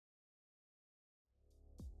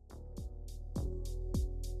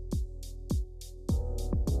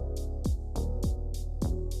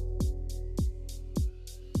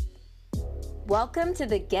Welcome to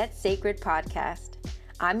the Get Sacred podcast.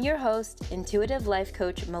 I'm your host, intuitive life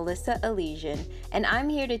coach Melissa Elysian, and I'm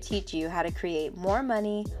here to teach you how to create more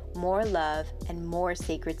money, more love, and more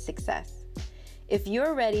sacred success. If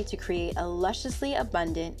you're ready to create a lusciously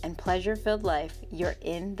abundant and pleasure-filled life, you're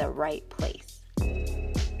in the right place.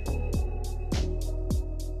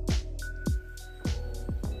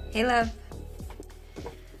 Hey, love.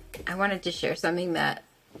 I wanted to share something that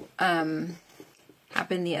happened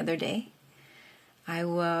the other day. I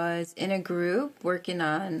was in a group working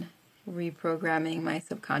on reprogramming my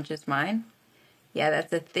subconscious mind. Yeah,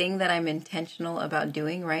 that's a thing that I'm intentional about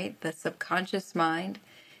doing, right? The subconscious mind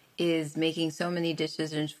is making so many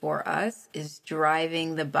decisions for us, is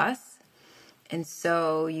driving the bus. And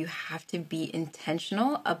so you have to be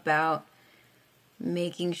intentional about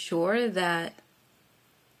making sure that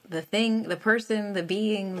the thing, the person, the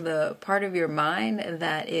being, the part of your mind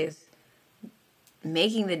that is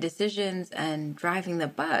making the decisions and driving the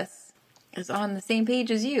bus is on the same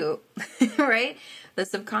page as you, right? The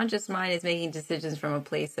subconscious mind is making decisions from a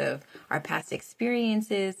place of our past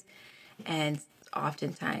experiences and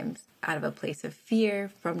oftentimes out of a place of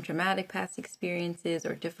fear from traumatic past experiences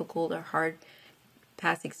or difficult or hard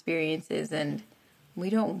past experiences. And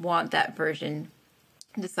we don't want that version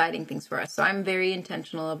deciding things for us. So I'm very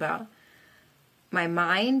intentional about my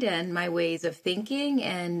mind and my ways of thinking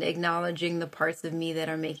and acknowledging the parts of me that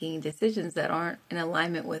are making decisions that aren't in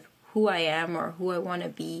alignment with who I am or who I want to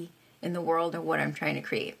be in the world or what I'm trying to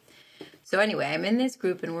create. So anyway, I'm in this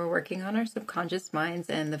group and we're working on our subconscious minds,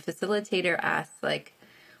 and the facilitator asks,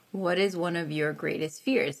 what is one of your greatest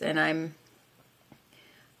fears? And I'm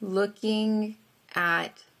looking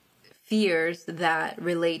at fears that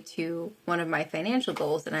relate to one of my financial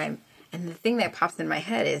goals, and the thing that pops in my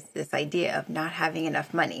head is this idea of not having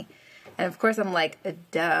enough money. And of course, I'm like,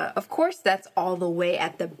 duh. Of course, that's all the way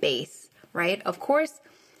at the base, right? Of course,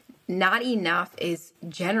 not enough is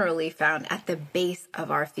generally found at the base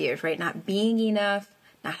of our fears, right? Not being enough,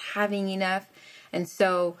 not having enough. And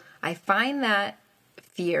so I find that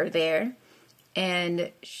fear there.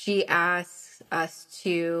 And she asks us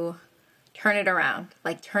to turn it around,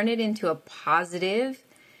 turn it into a positive,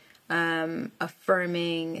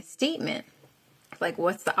 affirming statement.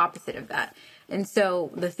 What's the opposite of that? And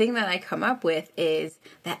so the thing that I come up with is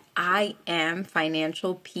that I am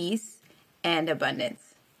financial peace and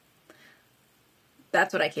abundance.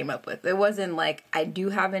 That's what I came up with. It wasn't I do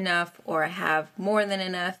have enough or I have more than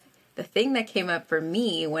enough. The thing that came up for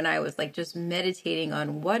me when I was just meditating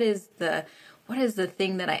on what is the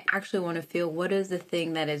thing that I actually want to feel? What is the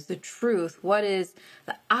thing that is the truth? What is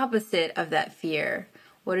the opposite of that fear?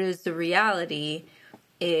 What is the reality?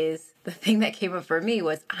 Is the thing that came up for me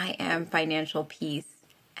was I am financial peace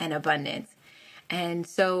and abundance. And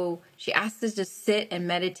so she asked us to sit and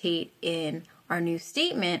meditate in our new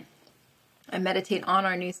statement. I meditate on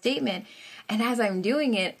our new statement. And as I'm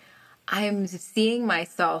doing it, I'm seeing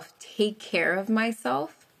myself take care of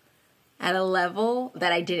myself at a level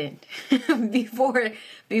that I didn't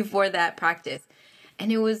before that practice.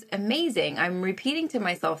 And it was amazing. I'm repeating to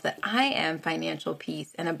myself that I am financial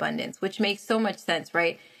peace and abundance, which makes so much sense,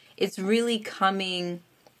 right? It's really coming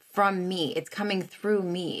from me. It's coming through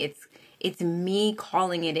me. It's me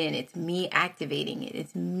calling it in. It's me activating it.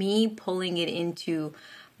 It's me pulling it into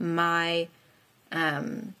my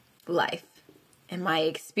life and my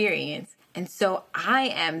experience. And so I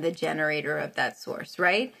am the generator of that source,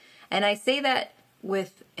 right? And I say that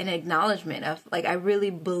with an acknowledgement of I really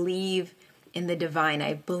believe in the divine.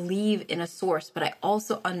 I believe in a source, but I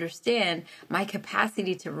also understand my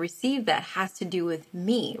capacity to receive that has to do with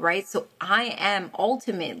me, right? So I am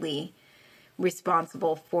ultimately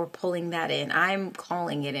responsible for pulling that in. I'm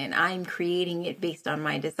calling it in. I'm creating it based on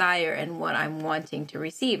my desire and what I'm wanting to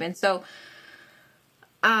receive. And so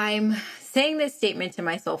I'm saying this statement to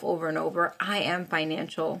myself over and over. I am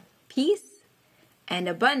financial peace and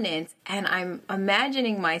abundance, and I'm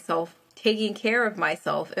imagining myself taking care of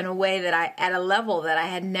myself in a way that at a level that I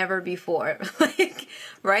had never before,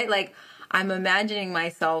 right? I'm imagining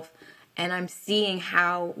myself and I'm seeing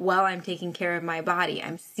how well I'm taking care of my body.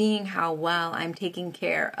 I'm seeing how well I'm taking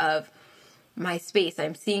care of my space.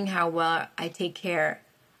 I'm seeing how well I take care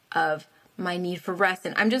of my need for rest.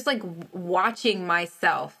 And I'm just watching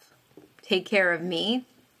myself take care of me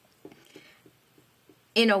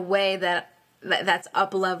in a way that's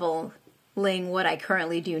up-leveling what I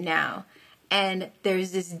currently do now. And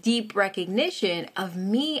there's this deep recognition of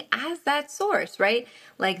me as that source, right?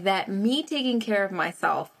 That me taking care of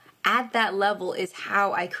myself at that level is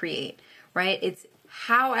how I create, right? It's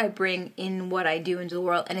how I bring in what I do into the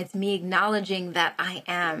world. And it's me acknowledging that I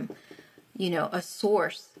am, a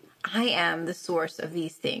source I am the source of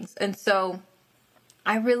these things. And so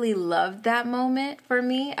I really loved that moment for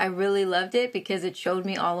me. I really loved it because it showed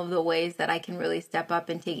me all of the ways that I can really step up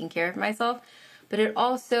in taking care of myself. But it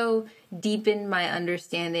also deepened my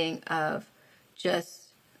understanding of just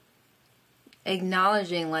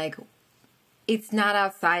acknowledging, like, it's not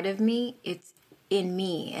outside of me, it's in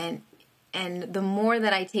me. And the more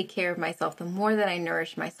that I take care of myself, the more that I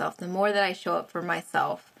nourish myself, the more that I show up for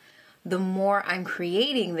myself, the more I'm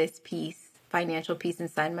creating this peace, financial peace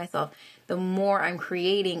inside myself, the more I'm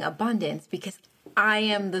creating abundance because I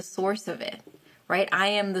am the source of it, right? I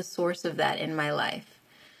am the source of that in my life.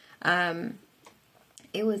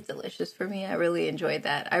 It was delicious for me. I really enjoyed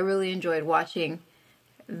that. I really enjoyed watching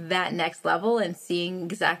that next level and seeing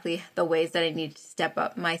exactly the ways that I need to step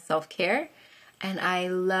up my self-care. And I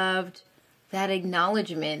loved that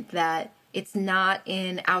acknowledgement that it's not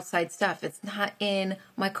in outside stuff. It's not in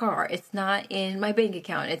my car. It's not in my bank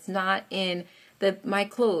account. It's not in my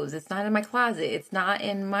clothes. It's not in my closet. It's not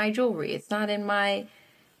in my jewelry. It's not in my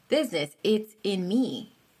business. It's in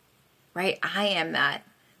me, right? I am that.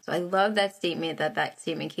 So I love that statement, that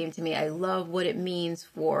statement came to me. I love what it means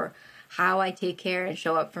for how I take care and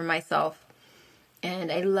show up for myself.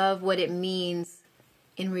 And I love what it means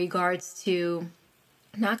in regards to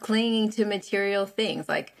not clinging to material things.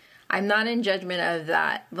 Like, I'm not in judgment of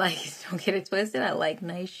that. Like, don't get it twisted. I like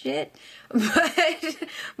nice shit.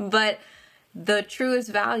 But the truest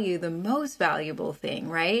value, the most valuable thing,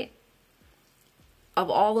 right, of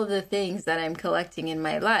all of the things that I'm collecting in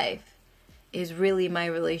my life is really my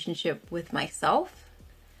relationship with myself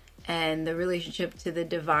and the relationship to the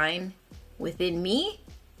divine within me,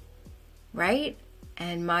 right?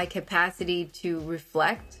 And my capacity to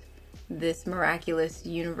reflect this miraculous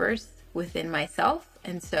universe within myself.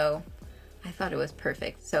 And so I thought it was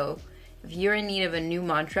perfect. So if you're in need of a new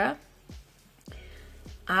mantra,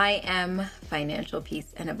 I am financial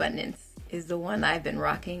peace and abundance is the one I've been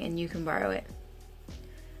rocking, and you can borrow it.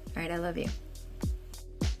 All right, I love you.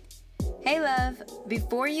 Hey love,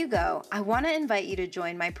 before you go, I want to invite you to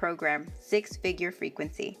join my program, Six Figure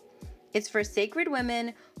Frequency. It's for sacred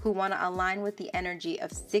women who want to align with the energy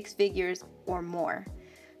of six figures or more.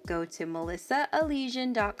 Go to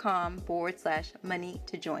melissaalesian.com/money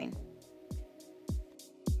to join.